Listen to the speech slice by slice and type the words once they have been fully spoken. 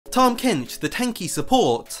Tahm Kench, the tanky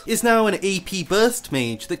support, is now an AP burst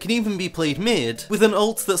mage that can even be played mid, with an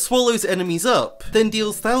ult that swallows enemies up, then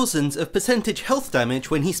deals thousands of percentage health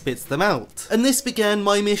damage when he spits them out. And this began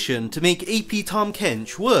my mission to make AP Tahm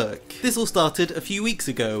Kench work. This all started a few weeks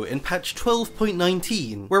ago in patch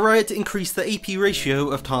 12.19, where Riot increased the AP ratio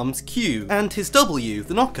of Tahm's Q, and his W,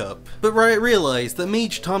 the knockup. But Riot realised that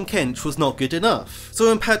Mage Tahm Kench was not good enough,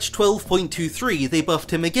 so in patch 12.23 they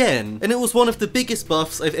buffed him again, and it was one of the biggest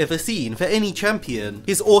buffs I've ever seen for any champion.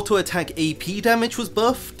 His auto attack AP damage was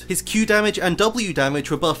buffed, his Q damage and W damage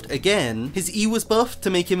were buffed again, his E was buffed to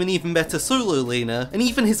make him an even better solo laner, and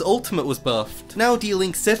even his ultimate was buffed, now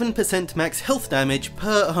dealing 7% max health damage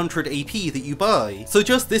per 100 AP that you buy. So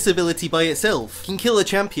just this ability by itself can kill a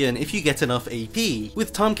champion if you get enough AP,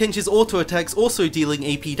 with Tahm Kench's auto attacks also dealing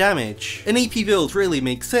AP damage. An AP build really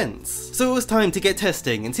makes sense. So it was time to get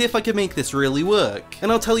testing and see if I could make this really work,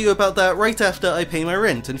 and I'll tell you about that right after I pay my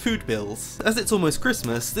rent and food bills. As it's almost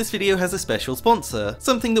Christmas, this video has a special sponsor.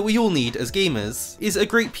 Something that we all need as gamers is a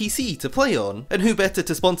great PC to play on, and who better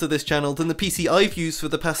to sponsor this channel than the PC I've used for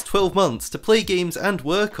the past 12 months to play games and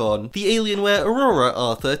work on, the Alienware Aurora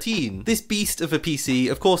R13. This beast of a PC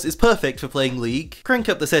of course is perfect for playing League, crank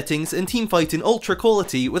up the settings and teamfight in ultra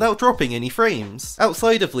quality without dropping any frames.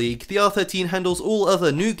 Outside of League, the R13 handles all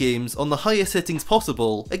other new games on the highest settings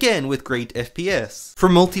possible, again with great FPS.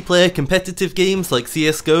 From multiplayer competitive games like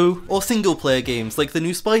CSGO, or single player games like the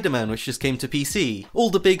new Spider-Man which just came to PC, all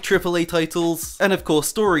the big AAA titles, and of course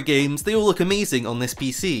story games, they all look amazing on this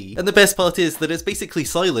PC. And the best part is that it's basically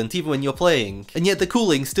silent even when you're playing, and yet the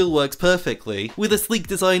cooling still works perfectly. With a sleek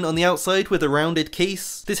design on the outside with a rounded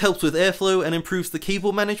case, this helps with airflow and improves the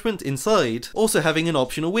cable management inside, also having an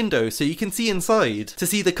optional window so you can see inside to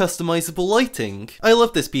see the customizable lighting. I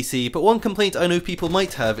love this PC, but one complaint I know people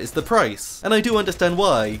might have is the price, and I do understand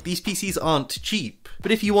why. These PCs aren't cheap.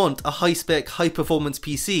 But if you want a high-spec, high-performance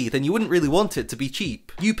PC, then you wouldn't really want it to be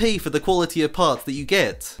cheap. You pay for the quality of parts that you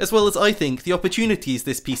get, as well as I think the opportunities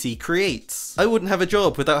this PC creates. I wouldn't have a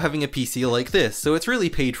job without having a PC like this, so it's really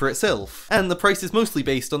paid for itself. And the price is mostly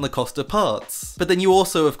based on the cost of parts. But then you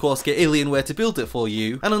also of course get Alienware to build it for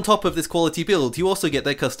you, and on top of this quality build you also get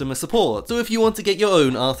their customer support. So if you want to get your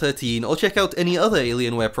own R13 or check out any other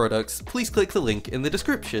Alienware products, please click the link in the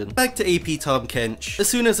description. Back to AP Tahm Kench. As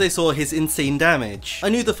soon as I saw his insane damage, I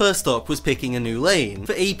knew the first stop was picking a new lane.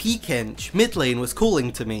 For AP Kench, mid lane was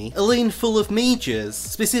calling to me. A lane full of mages,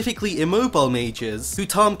 specifically immobile mages, who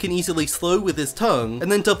Tahm can easily slow with his tongue and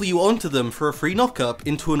then W onto them for a free knockup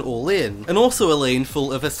into an all-in. And also a lane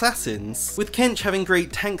full of assassins, with Kench having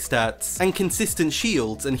great tank stats and consistent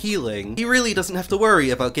shields and healing. He really doesn't have to worry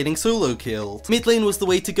about getting solo killed. Mid lane was the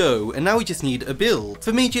way to go, and now we just need a build.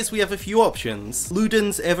 For mages we have a few options: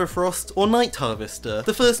 Ludens, EVERFROST, or Night Harvester.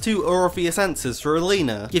 The first two are obvious answers for a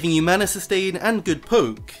laner, giving you mana sustain and good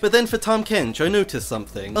poke. But then for Tahm Kench I noticed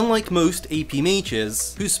something. Unlike most AP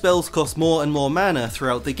mages, whose spells cost more and more mana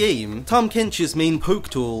throughout the game, Tahm Kench's main poke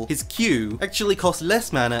tool, his Q, actually costs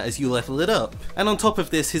less mana as you level it up. And on top of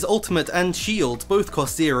this, his ultimate and shield both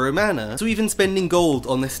cost 0 mana, so even spending gold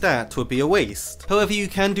on this stat would be a waste. However, you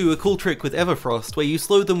can do a cool trick with EVERFROST where you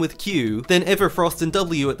slow them with Q, then EVERFROST and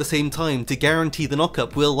W at the same time to guarantee the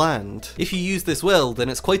knockup will land. If you use this well, then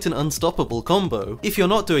it's quite an unstoppable combo. If you're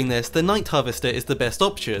not doing this, the Night Harvester is the best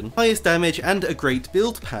option. Highest damage and a great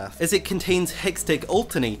build path, as it contains Hextech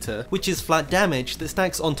Alternator, which is flat damage that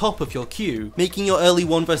stacks on top of your Q, making your early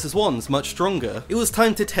 1 vs 1s much stronger. It was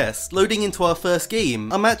time to test. Loading into our first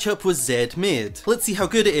game, our matchup was Zed mid. Let's see how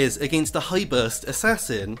good it is against a high burst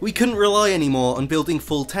assassin. We couldn't rely anymore on building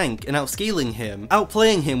full tank and outscaling him.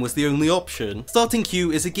 Outplaying him was the only option. Starting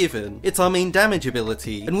Q is a given. It's our main damage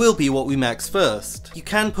ability, and will be what we max first. You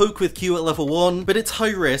can poke with Q at level 1, but it's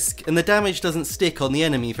high risk, and the damage doesn't stick on the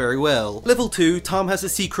enemy very well. Level 2, Tahm has a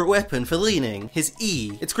secret weapon for laning, his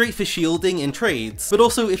E. It's great for shielding in trades, but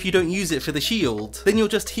also if you don't use it for the shield, then you'll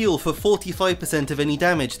just heal for 45% of any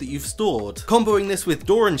damage that you've stored. Comboing this with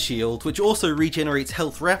Doran's shield, which also regenerates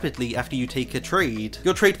health rapidly after you take a trade.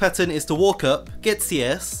 Your trade pattern is to walk up, get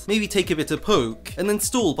CS, maybe take a bit of poke, and then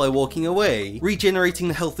stall by walking away, regenerating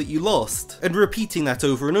the health that you lost, and repeating that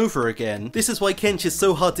over and over again. This is why Kench is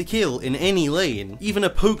so hard to kill in any lane. Even a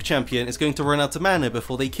poke champion is going to run out of mana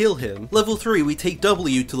before they kill him. Level 3, we take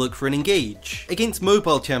W to look for an engage. Against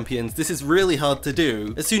mobile champions, this is really hard to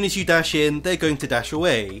do. As soon as you dash in, they're going to dash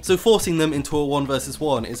away, so forcing them into a 1 vs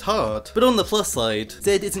 1 is hard. But on the plus side,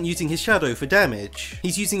 Zed isn't using his shadow for damage.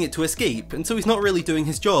 He's using it to escape, and so he's not really doing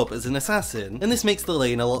his job as an assassin, and this makes the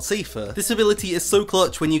lane a lot safer. This ability is so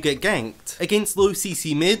clutch when you get ganked. Against low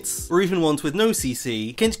CC mids, or even ones with no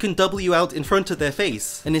CC, Kench can W out in front of their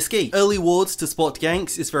face and escape. Early wards to spot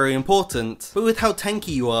ganks is very important, but with how tanky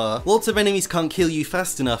you are, lots of enemies can't kill you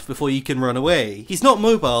fast enough before you can run away. He's not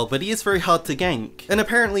mobile, but he is very hard to gank, and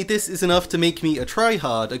apparently this is enough to make me a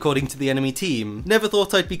tryhard according to the enemy team. Never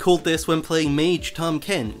thought I'd be called this when playing Mage Tahm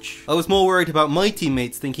Kench. I was more worried about my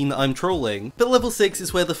teammates thinking that I'm trolling, but level 6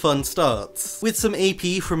 is where the fun starts. With some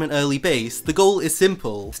AP from an early base, the goal is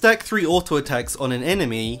simple: stack 3 auto attacks on an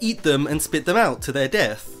enemy, eat them and spit them out to their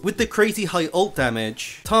death. With the crazy high ult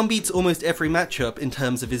damage, Tahm beats almost every matchup in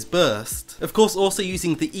terms of his burst. Of course, also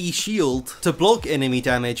using the E shield to block enemy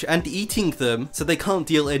damage and eating them so they can't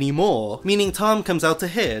deal any more, meaning Tahm comes out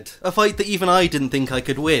ahead. A fight that even I didn't think I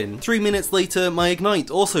could win. 3 minutes later, my ignite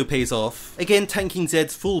also pays off, again tanking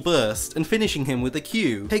Zed's full burst and finishing him with a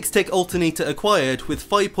Q. Hextech alternator acquired with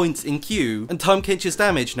 5 points in Q, and Tahm Kench's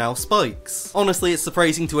damage now spikes. Honestly, it's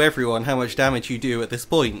surprising to everyone how much damage you do at this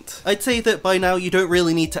point. I'd say that by now you don't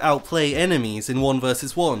really need to outplay enemies in 1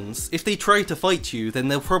 versus 1s. If they try to fight you, then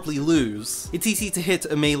they'll probably lose. It's easy to hit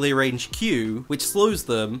a melee range Q, which slows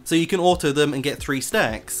them, so you can auto them and get 3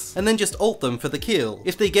 stacks, and then just ult them for the kill.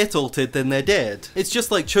 If they get ulted, then they're dead. It's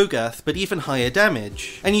just like Cho'Gath, but even higher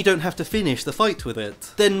damage, and you don't have to finish the fight with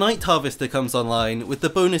it. Then Night Harvester comes online with the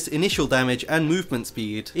bonus initial damage and movement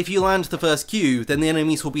speed. If you land the first Q, then the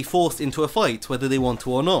enemies will be forced into a fight whether they want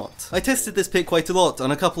to or not. I tested this pick quite a lot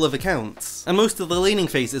on a couple of accounts, and most of the laning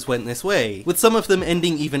phases went this way, with some of them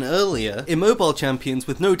ending even earlier. Immobile champions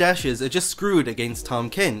with no dashes are just screwed against Tahm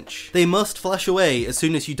Kench. They must flash away as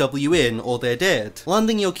soon as you W in or they're dead.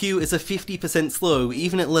 Landing your Q is a 50% slow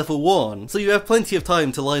even at level 1, so you have plenty of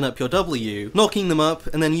time to line up your W, knocking them up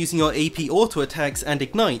and then using your AP auto attacks and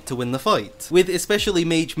ignite to win the fight, with especially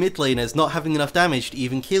Mage mid laners not having enough damage to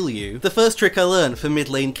even kill you. The first trick I learned for mid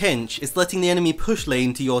lane Kench is letting the enemy push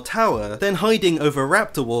lane to your tower, then hiding over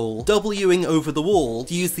Raptor Wall, Wing over the wall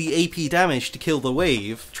to use the AP damage to kill the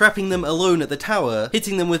wave, trapping them alone at the tower,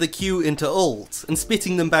 hitting them with a Q into ult, and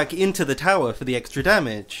spitting them back into the tower for the extra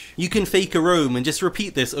damage. You can fake a roam and just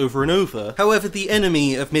repeat this over and over. However, the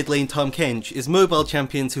enemy of mid lane Tahm Kench is mobile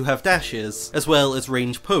champions who have dashes, as well as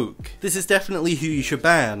range poke. This is definitely who you should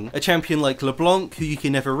ban. A champion like LeBlanc who you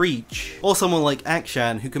can never reach, or someone like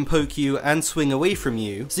Akshan who can poke you and swing away from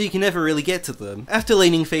you, so you can never really get to them. After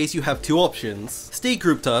laning phase you have 2 options: stay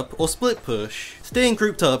grouped up or split push. Staying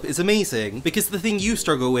grouped up is amazing, because the thing you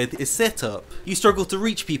struggle with is setup. You struggle to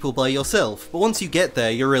reach people by yourself, but once you get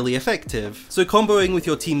there you're really effective. So comboing with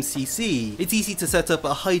your team's CC, it's easy to set up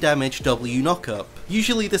a high damage W knockup.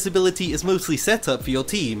 Usually this ability is mostly set up for your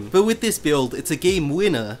team, but with this build it's a game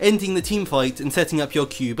winner, ending the team fight and setting up your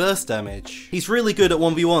Q burst damage. He's really good at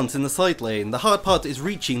 1v1s in the side lane, the hard part is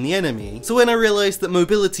reaching the enemy. So when I realised that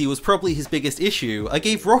mobility was probably his biggest issue, I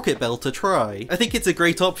gave Rocket Belt a try. I think it's a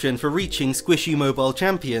great option for reaching squishy mobile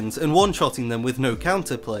champions and one-shotting them with no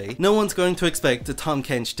counterplay. No one's going to expect a Tahm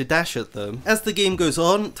Kench to dash at them. As the game goes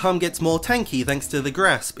on, Tahm gets more tanky thanks to the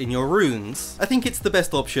grasp in your runes. I think it's the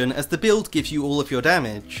best option as the build gives you all of your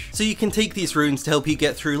damage, so you can take these runes to help you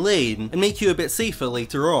get through lane and make you a bit safer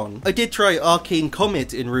later on. I did try Arcane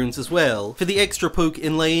Comet in runes as well, for the extra poke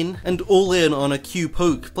in lane and all in on a Q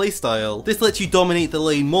poke playstyle. This lets you dominate the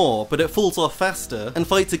lane more, but it falls off faster, and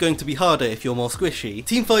fights are going to be harder if you're more squishy.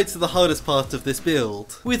 Team fights are the hardest part of this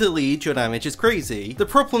build. With a lead, your damage is crazy. The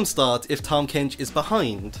problems start if Tahm Kench is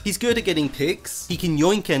behind. He's good at getting picks, he can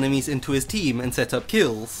yoink enemies into his team and set up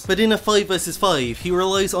kills, but in a 5 versus 5 he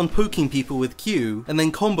relies on poking people with Q and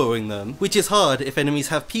then comboing them, which is hard if enemies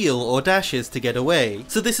have peel or dashes to get away.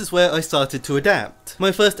 So this is where I started to adapt.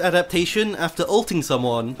 My first adaptation, after ulting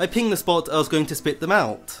someone, I pinged the spot I was going to spit them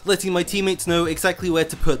out, letting my teammates know exactly where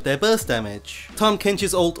to put their burst damage. Tahm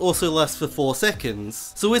Kench's ult also lasts for 4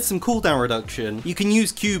 seconds, so with some cooldown reduction, you can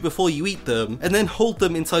use Q before you eat them, and then hold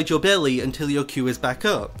them inside your belly until your Q is back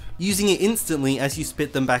up, using it instantly as you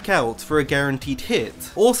spit them back out for a guaranteed hit.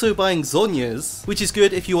 Also buying Zhonya's, which is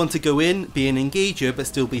good if you want to go in, be an engager but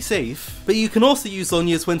still be safe, but you can also use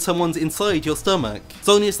Zhonya's when someone's inside your stomach.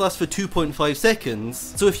 Zhonya's last for 2.5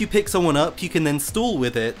 seconds, so if you pick someone up you can then stall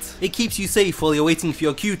with it. It keeps you safe while you're waiting for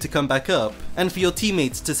your Q to come back up, and for your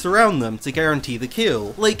teammates to surround them to guarantee the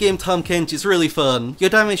kill. Late game Tahm Kench is really fun, your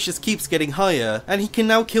damage just keeps getting higher, and he can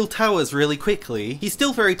now kill towers really quickly. He's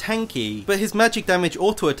still very tanky, but his magic damage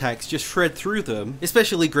auto attack attacks just shred through them,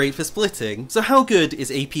 especially great for splitting. So how good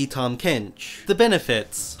is AP Tahm Kench? The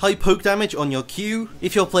benefits: high poke damage on your Q.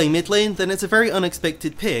 If you're playing mid lane, then it's a very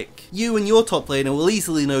unexpected pick. You and your top laner will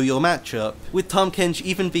easily know your matchup, with Tahm Kench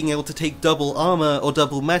even being able to take double armor or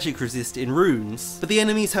double magic resist in runes, but the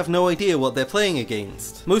enemies have no idea what they're playing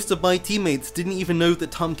against. Most of my teammates didn't even know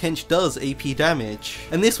that Tahm Kench does AP damage,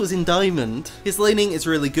 and this was in Diamond. His laning is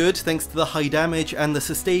really good thanks to the high damage and the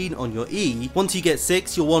sustain on your E. Once you get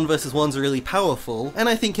 6, your 1 vs 1s are really powerful, and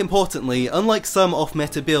I think importantly, unlike some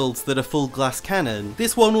off-meta builds that are full glass cannon,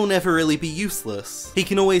 this one will never really be useless. He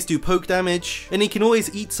can always do poke damage, and he can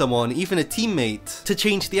always eat someone, even a teammate, to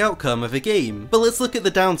change the outcome of a game. But let's look at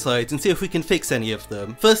the downsides and see if we can fix any of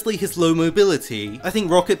them. Firstly, his low mobility. I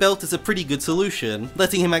think Rocket Belt is a pretty good solution,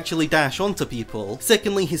 letting him actually dash onto people.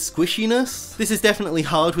 Secondly, his squishiness. This is definitely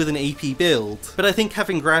hard with an AP build, but I think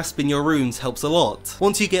having Grasp in your runes helps a lot.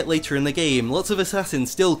 Once you get later in the game, lots of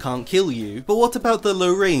assassins still can't kill you, but what about the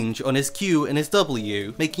low range on his Q and his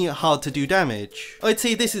W, making it hard to do damage? I'd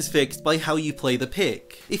say this is fixed by how you play the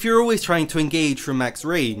pick. If you're always trying to engage from max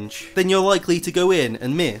range, then you're likely to go in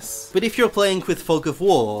and miss. But if you're playing with Fog of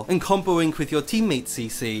War and comboing with your teammate's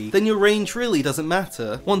CC, then your range really doesn't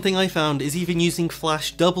matter. One thing I found is even using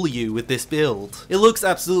Flash W with this build. It looks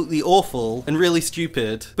absolutely awful and really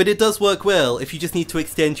stupid, but it does work well if you just need to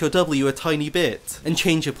extend your W a tiny bit and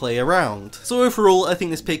change your play around. So overall, I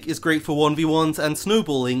think this pick is great for 1v1s and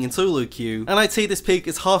snowballing in solo queue, and I'd say this pick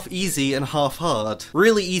is half easy and half hard.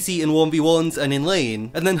 Really easy in 1v1s and in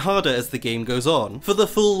lane, and then harder as the game goes on. For the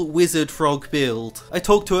full Wizard Frog build, I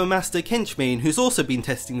talked to a master Kench main who's also been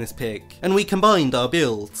testing this pick, and we combined our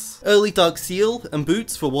builds. Early Dark Seal and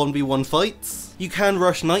Boots for 1v1 fights. You can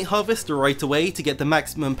rush Night Harvester right away to get the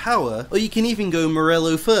maximum power, or you can even go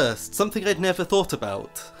Morello first, something I'd never thought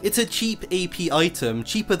about. It's a cheap AP item,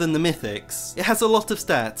 cheaper than the Mythics. It has a lot of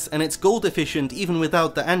stats, and it's gold efficient even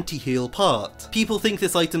without the anti-heal part. People think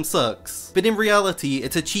this item sucks, but in reality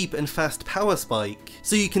it's a cheap and fast power spike,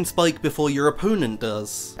 so you can spike before your opponent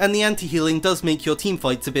does. And the anti-healing does make your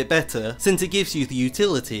teamfights a bit better, since it gives you the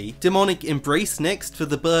utility. Demonic Embrace next for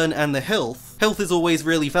the burn and the health. Health is always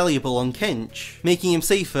really valuable on Kench, making him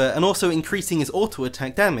safer and also increasing his auto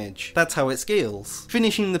attack damage. That's how it scales.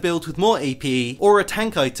 Finishing the build with more AP, or a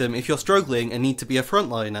tank item if you're struggling and need to be a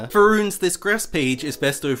frontliner. For runes, this Grass page is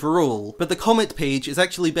best overall, but the Comet page is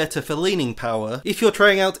actually better for laning power. If you're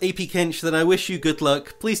trying out AP Kench, then I wish you good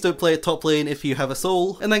luck. Please don't play at top lane if you have a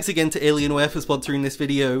soul, and thanks again to Alienware for sponsoring this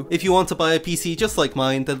video. If you want to buy a PC just like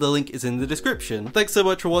mine, then the link is in the description. Thanks so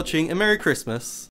much for watching, and Merry Christmas!